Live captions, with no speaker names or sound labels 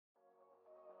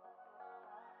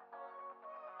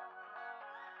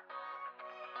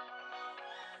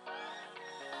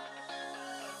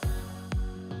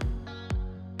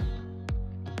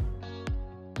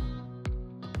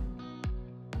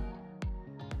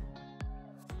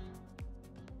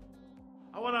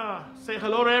want to say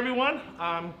hello to everyone.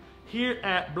 I'm here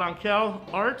at Blanquel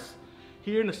Arts,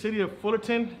 here in the city of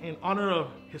Fullerton in honor of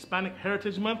Hispanic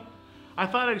Heritage Month. I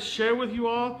thought I'd share with you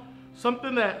all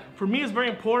something that for me is very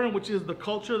important, which is the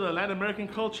culture, the Latin American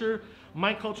culture.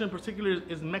 My culture in particular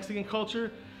is Mexican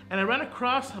culture. And I ran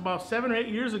across about 7 or 8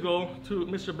 years ago to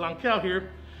Mr. Blanquel here.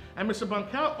 And Mr.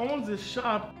 Blanquel owns this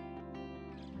shop.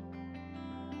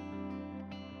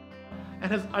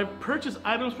 And I've purchased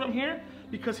items from here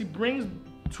because he brings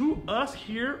to us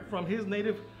here from his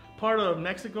native part of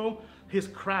Mexico, his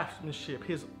craftsmanship,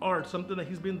 his art, something that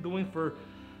he's been doing for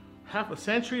half a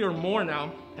century or more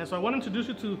now. And so I want to introduce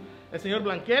you to el señor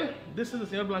Blanquel. This is the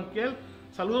señor Blanquel.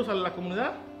 Saludos a la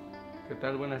comunidad. ¿Qué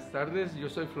tal? Buenas tardes. Yo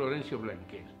soy Florencio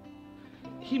Blanquel.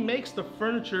 He makes the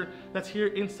furniture that's here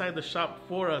inside the shop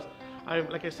for us.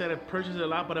 Like I said, I've purchased it a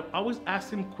lot, but I've always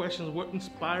asked him questions. What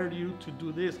inspired you to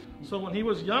do this? So when he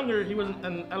was younger, he was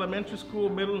in elementary school,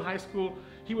 middle and high school.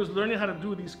 He was learning how to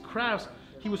do these crafts.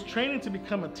 He was training to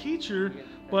become a teacher,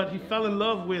 but he fell in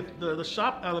love with the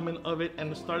shop element of it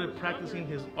and started practicing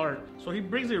his art. So he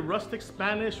brings a rustic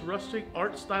Spanish, rustic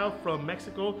art style from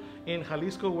Mexico in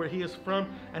Jalisco, where he is from.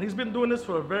 And he's been doing this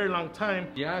for a very long time.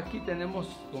 Ya aquí tenemos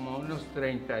como unos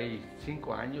 35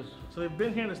 años. So they've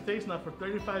been here in the States now for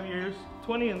 35 years,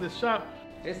 20 in this shop.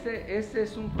 Este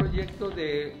es un proyecto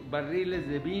de barriles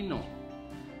de vino.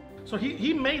 So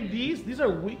he made these. These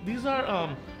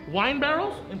are wine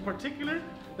barrels in particular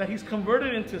that he's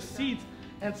converted into seats.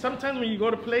 And sometimes when you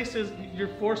go to places, you're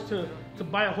forced to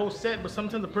buy a whole set, but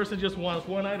sometimes the person just wants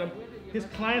one item. His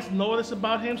clients know this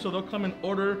about him, so they'll come and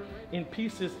order in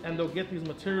pieces and they'll get these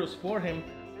materials for him.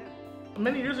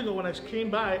 Many years ago when I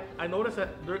came by, I noticed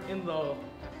that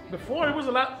before it was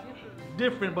a lot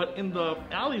different, but in the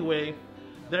alleyway,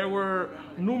 there were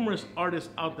numerous artists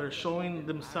out there showing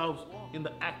themselves in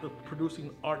the act of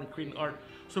producing art and creating art.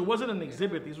 So it wasn't an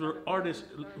exhibit. These were artists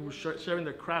who were sharing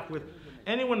their craft with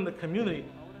anyone in the community.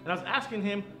 And I was asking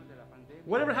him,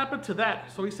 whatever happened to that?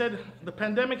 So he said, the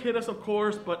pandemic hit us, of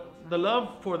course, but the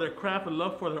love for their craft, the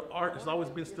love for their art has always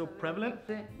been still prevalent.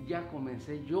 Ya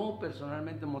comencé yo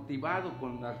personalmente motivado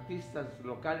con artistas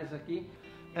locales aquí.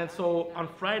 And so on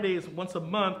Fridays, once a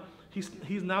month,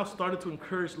 he's now started to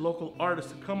encourage local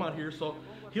artists to come out here. So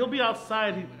he'll be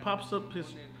outside, he pops up his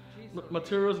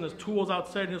materials and his tools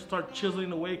outside, and he'll start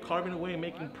chiseling away, carving away, and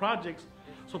making projects.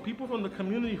 So people from the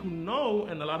community who know,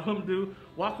 and a lot of them do,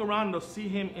 walk around and they'll see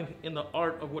him in the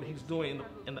art of what he's doing,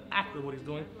 in the act of what he's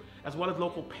doing, as well as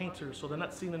local painters. So they're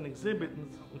not seeing an exhibit.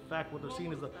 In fact, what they're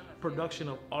seeing is the production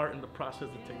of art and the process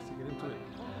it takes to get into it.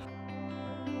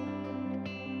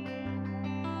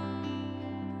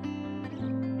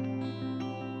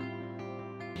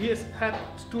 He has had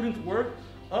students work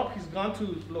up. He's gone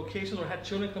to locations or had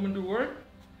children come and do work.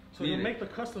 So he'll make the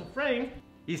custom frame.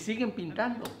 Y siguen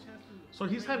pintando. So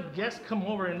he's had guests come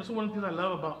over, and this is one of the things I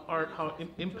love about art, how it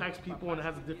impacts people and it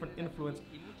has a different influence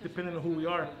depending on who we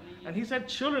are. And he's had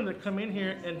children that come in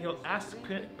here and he'll ask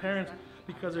parents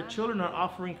because their children are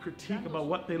offering critique about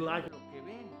what they like.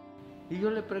 Y yo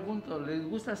le pregunto, ¿les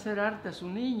gusta hacer arte a su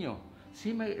niño?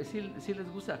 Sí les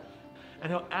gusta.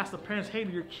 And he'll ask the parents, hey,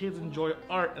 do your kids enjoy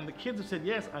art? And the kids have said,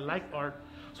 yes, I like art.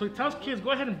 So he tells kids,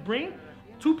 go ahead and bring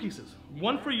 2 pieces.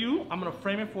 One for you, I'm gonna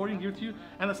frame it for you and give it to you.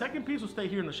 And the second piece will stay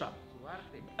here in the shop.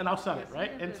 And I'll sell it,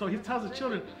 right? And so he tells the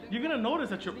children, you're gonna notice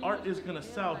that your art is gonna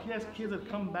sell. He has kids that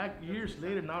come back years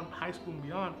later, now in high school and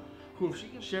beyond, who have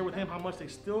shared with him how much they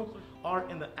still are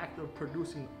in the act of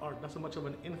producing art. That's how much of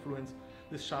an influence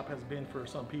this shop has been for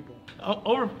some people.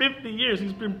 Over 50 years,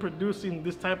 he's been producing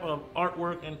this type of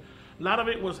artwork, and a lot of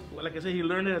it was, like I said, he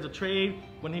learned it as a trade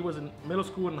when he was in middle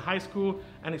school and high school,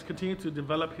 and he's continued to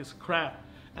develop his craft.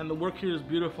 And the work here is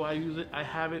beautiful. I use it, I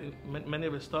have it in many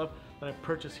of his stuff that I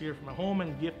purchased here from my home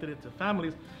and gifted it to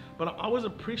families. But I'm always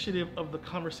appreciative of the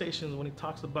conversations when he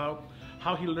talks about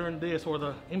how he learned this, or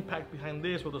the impact behind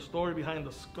this, or the story behind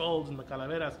the skulls and the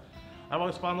calaveras. I've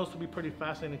always found those to be pretty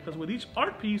fascinating because with each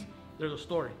art piece, there's a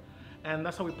story. And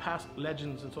that's how we pass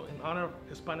legends. And so in honor of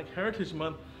Hispanic Heritage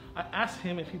Month, I asked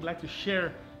him if he'd like to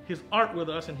share his art with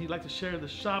us, and he'd like to share the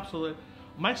shop so that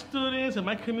my students and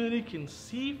my community can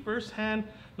see firsthand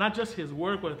not just his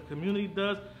work, what the community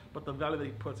does, but the value that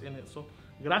he puts in it. So,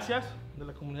 gracias de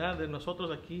la comunidad de nosotros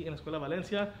aquí en la Escuela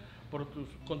Valencia por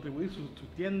contribuir su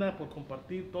tienda, por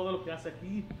compartir todo lo que hace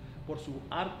aquí, por su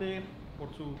arte,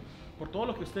 por todo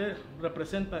lo que usted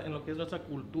representa en lo que es nuestra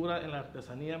cultura, en la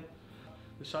artesanía.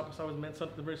 The shop has always meant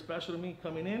something very special to me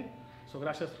coming in. So,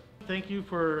 gracias. Thank you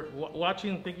for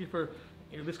watching. Thank you for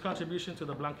this contribution to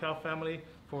the Blanquel family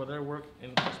for their work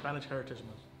in Hispanic Heritage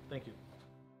Month. Thank you.